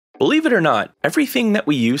Believe it or not, everything that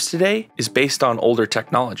we use today is based on older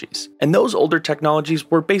technologies, and those older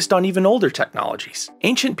technologies were based on even older technologies.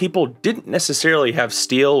 Ancient people didn't necessarily have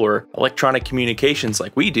steel or electronic communications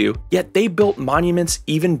like we do, yet they built monuments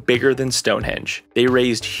even bigger than Stonehenge. They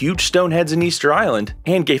raised huge stone heads in Easter Island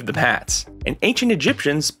and gave them hats. And ancient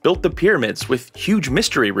Egyptians built the pyramids with huge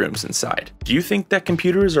mystery rooms inside. Do you think that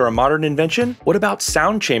computers are a modern invention? What about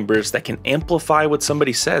sound chambers that can amplify what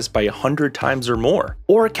somebody says by 100 times or more?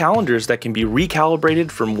 Or calendars that can be recalibrated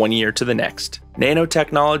from one year to the next?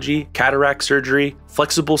 Nanotechnology, cataract surgery,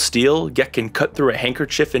 flexible steel yet can cut through a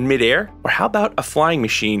handkerchief in midair? Or how about a flying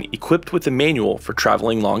machine equipped with a manual for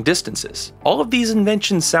traveling long distances? All of these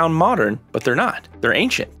inventions sound modern, but they're not. They're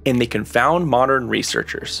ancient, and they confound modern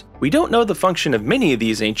researchers. We don't know the function of many of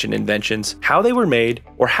these ancient inventions, how they were made,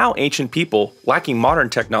 or how ancient people, lacking modern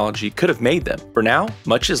technology, could have made them. For now,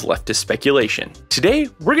 much is left to speculation. Today,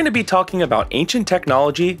 we're going to be talking about ancient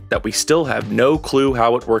technology that we still have no clue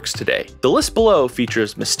how it works today. The list below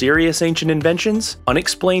features mysterious ancient inventions,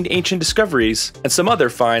 unexplained ancient discoveries, and some other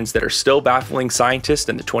finds that are still baffling scientists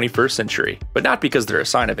in the 21st century, but not because they're a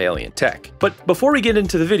sign of alien tech. But before we get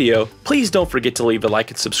into the video, please don't forget to leave a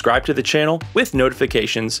like and subscribe to the channel with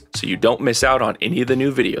notifications so you don't miss out on any of the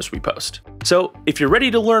new videos we post. So if you're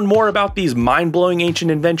ready to learn more about these mind-blowing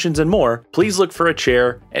ancient inventions and more, please look for a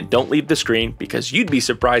chair and don't leave the screen because you'd be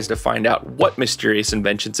surprised to find out what mysterious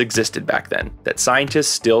inventions existed back then that scientists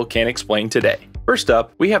still can't explain today. First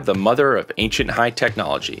up, we have the mother of ancient high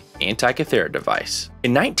technology, Antikythera device.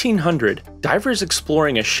 In 1900, divers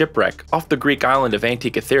exploring a shipwreck off the Greek island of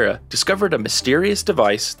Antikythera discovered a mysterious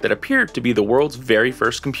device that appeared to be the world's very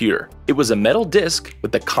first computer. It was a metal disc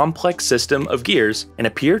with a complex system of gears and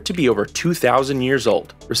appeared to be over 2,000 years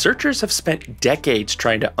old. Researchers have spent decades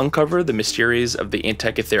trying to uncover the mysteries of the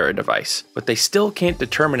Antikythera device, but they still can't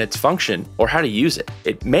determine its function or how to use it.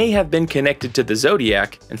 It may have been connected to the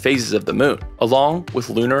zodiac and phases of the moon, along with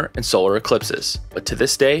lunar and solar eclipses, but to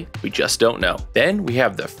this day, we just don't know. Then we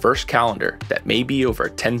have the first calendar that may be over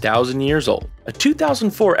 10,000 years old. A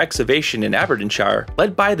 2004 excavation in Aberdeenshire,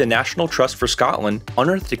 led by the National Trust for Scotland,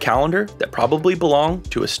 unearthed a calendar that probably belonged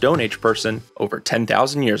to a Stone Age person over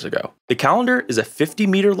 10,000 years ago. The calendar is a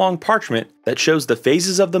 50-meter-long parchment that shows the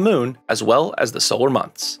phases of the moon as well as the solar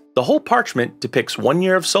months. The whole parchment depicts 1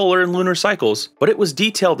 year of solar and lunar cycles, but it was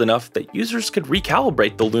detailed enough that users could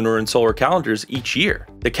recalibrate the lunar and solar calendars each year.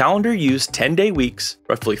 The calendar used 10-day weeks,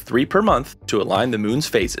 roughly 3 per month, to align the moon's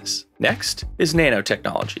phases. Next is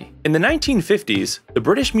nanotechnology. In the 1950s, the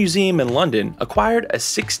British Museum in London acquired a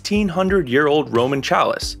 1,600-year-old Roman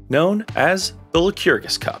chalice known as the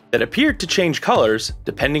Lycurgus cup that appeared to change colors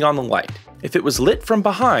depending on the light. If it was lit from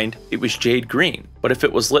behind, it was jade green, but if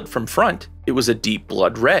it was lit from front, it was a deep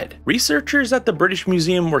blood red. Researchers at the British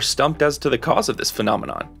Museum were stumped as to the cause of this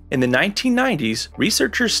phenomenon. In the 1990s,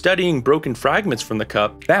 researchers studying broken fragments from the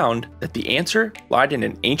cup found that the answer lied in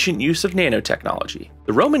an ancient use of nanotechnology.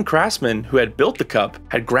 The Roman craftsman who had built the cup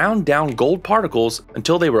had ground down gold particles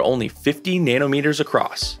until they were only 50 nanometers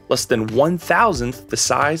across, less than 1,000th the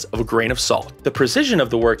size of a grain of salt. The precision of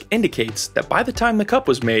the work indicates that by the time the cup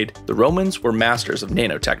was made, the Romans were masters of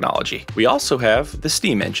nanotechnology. We also have the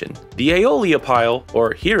steam engine. The Aeolia pile,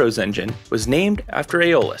 or hero's engine, was named after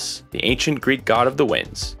Aeolus, the ancient Greek god of the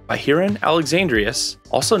winds, by Hieron Alexandrius,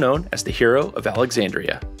 also known as the Hero of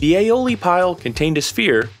Alexandria. The Aeoli pile contained a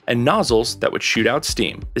sphere and nozzles that would shoot out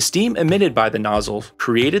steam. The steam emitted by the nozzles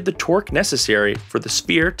created the torque necessary for the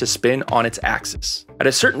sphere to spin on its axis. At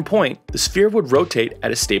a certain point, the sphere would rotate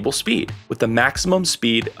at a stable speed, with a maximum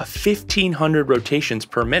speed of 1,500 rotations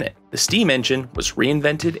per minute. The steam engine was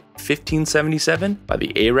reinvented in 1577 by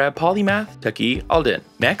the Arab polymath Taqi al-Din.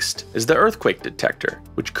 Next is the earthquake detector,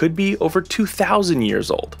 which could be over 2,000 years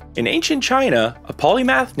old. In ancient China, a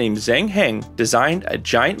polymath named Zhang Heng designed a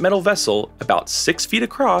giant metal vessel about 6 feet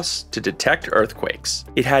across to detect earthquakes.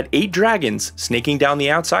 It had 8 dragons snaking down the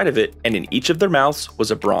outside of it, and in each of their mouths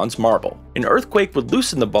was a bronze marble. An earthquake would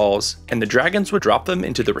loosen the balls, and the dragons would drop them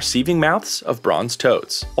into the receiving mouths of bronze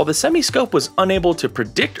toads. While the semiscope was unable to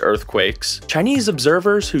predict earthquakes, Chinese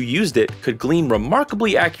observers who used it could glean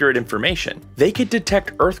remarkably accurate information. They could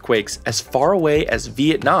detect earthquakes as far away as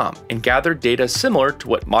Vietnam and gather data similar to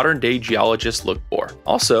what modern-day geologists look for.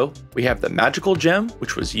 Also, we have the magical gem,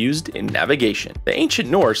 which was used in navigation. The ancient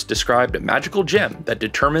Norse described a magical gem that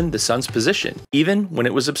determined the sun's position, even when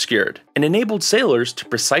it was obscured, and enabled sailors to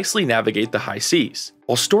precisely navigate the high seas.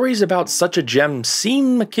 While stories about such a gem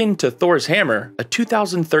seem akin to Thor's hammer, a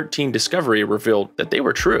 2013 discovery revealed that they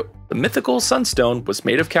were true. The mythical sunstone was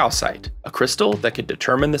made of calcite, a crystal that could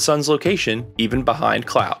determine the sun's location even behind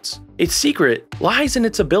clouds. Its secret lies in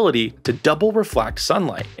its ability to double reflect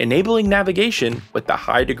sunlight, enabling navigation with a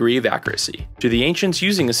high degree of accuracy. To the ancients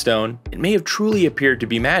using the stone, it may have truly appeared to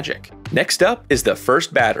be magic. Next up is the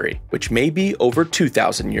first battery, which may be over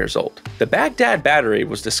 2,000 years old. The Baghdad battery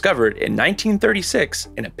was discovered in 1936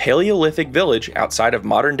 in a Paleolithic village outside of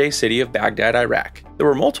modern-day city of Baghdad, Iraq. There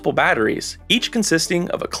were multiple batteries, each consisting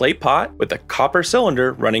of a clay pot with a copper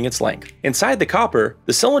cylinder running its length. Inside the copper,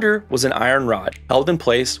 the cylinder was an iron rod held in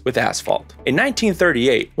place with asphalt. In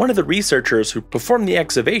 1938, one of the researchers who performed the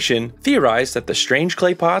excavation theorized that the strange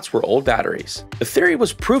clay pots were old batteries. The theory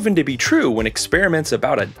was proven to be true when experiments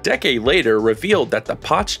about a decade later revealed that the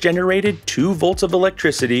pots generated 2 volts of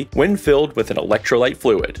electricity when filled with an electrolyte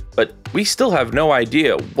fluid. But we still have no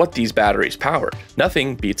idea what these batteries powered.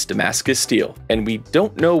 Nothing beats Damascus steel, and we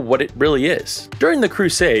don't know what it really is. During the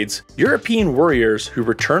Crusades, European warriors who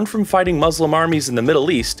returned from fighting Muslim armies in the Middle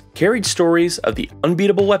East carried stories of the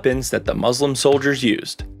unbeatable weapons that the Muslim soldiers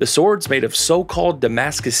used. The swords made of so-called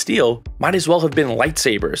Damascus steel might as well have been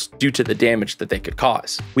lightsabers due to the damage that they could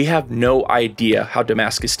cause. We have no idea how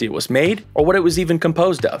Damascus steel was made or what it was even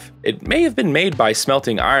composed of. It may have been made by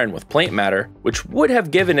smelting iron with plant matter, which would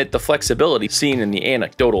have given it the flexibility seen in the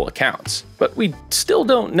anecdotal accounts. But we still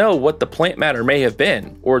don't know what the plant matter may have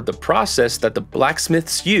been, or the process that the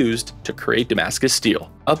blacksmiths used to create Damascus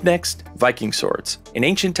steel. Up next, Viking swords, an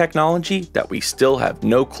ancient technology that we still have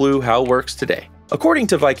no clue how it works today. According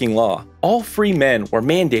to Viking law, all free men were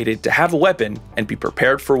mandated to have a weapon and be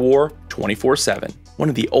prepared for war 24/7. One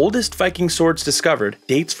of the oldest Viking swords discovered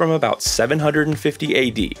dates from about 750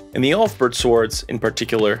 AD, and the Ulfbert swords in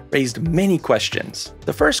particular raised many questions.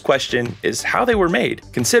 The first question is how they were made,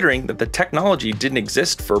 considering that the technology didn't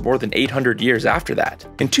exist for more than 800 years after that.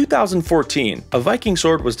 In 2014, a Viking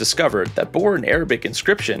sword was discovered that bore an Arabic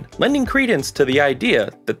inscription, lending credence to the idea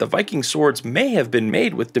that the Viking swords may have been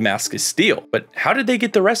made with Damascus steel. But how did they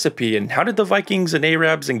get the recipe, and how did the Vikings and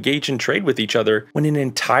Arabs engage in trade with each other when an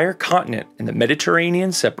entire continent in the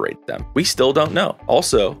Mediterranean separated them? We still don't know.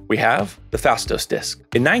 Also, we have the Fastos disc.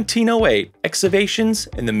 In 1908, excavations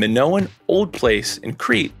in the Minoan Old Place in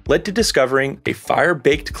Crete led to discovering a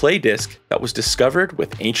fire-baked clay disc that was discovered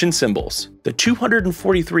with ancient symbols. The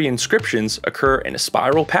 243 inscriptions occur in a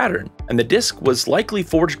spiral pattern, and the disc was likely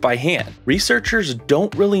forged by hand. Researchers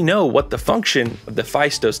don't really know what the function of the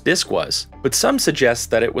Fastos disc was, but some suggest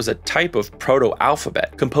that it was a type of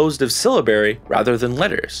proto-alphabet composed of syllabary rather than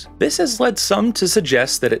letters. This has led some to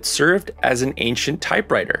suggest that it served as an ancient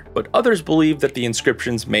typewriter, but others believe that the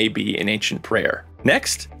inscriptions may be an ancient prayer.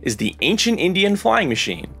 Next is the ancient Indian flying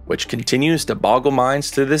machine, which continues to boggle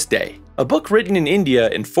minds to this day. A book written in India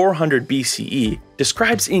in 400 BCE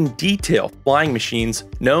describes in detail flying machines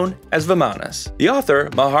known as vimanas. The author,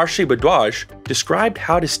 Maharshi Bhardwaj, described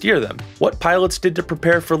how to steer them, what pilots did to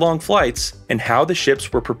prepare for long flights, and how the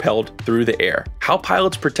ships were propelled through the air, how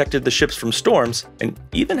pilots protected the ships from storms, and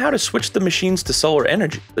even how to switch the machines to solar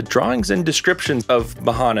energy. The drawings and descriptions of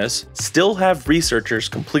Vahanas still have researchers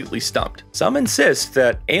completely stumped. Some insist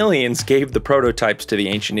that aliens gave the prototypes to the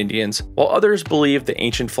ancient Indians, while others believe the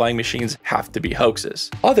ancient flying machines have to be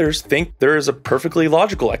hoaxes. Others think there is a perfectly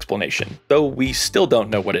logical explanation, though we still don't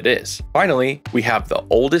know what it is. Finally, we have the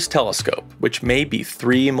oldest telescope, which may be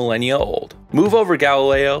 3 millennia old. Move over,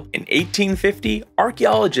 Galileo. In 1850,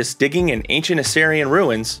 archaeologists digging in ancient Assyrian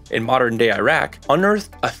ruins in modern-day Iraq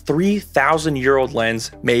unearthed a 3,000-year-old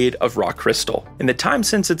lens made of rock crystal. In the time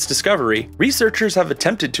since its discovery, researchers have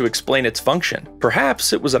attempted to explain its function.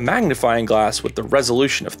 Perhaps it was a magnifying glass with the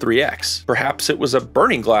resolution of 3x. Perhaps it was a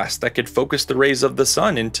burning glass that could focus the rays of the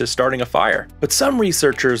sun into starting a fire. But some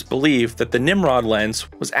researchers believe that the Nimrod lens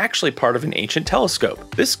was actually part of an ancient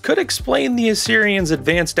telescope. This could explain the Assyrians'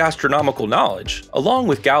 advanced astronomical knowledge, along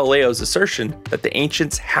with Galileo's assertion that the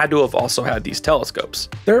ancients had to have also had these telescopes.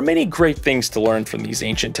 There are many great things to learn from these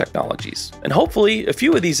ancient technologies, and hopefully a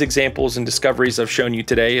few of these examples and discoveries I've shown you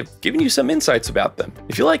today have given you some insights about them.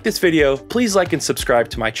 If you like this video, please like and subscribe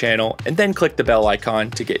to my channel, and then click the bell icon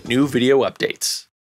to get new video updates.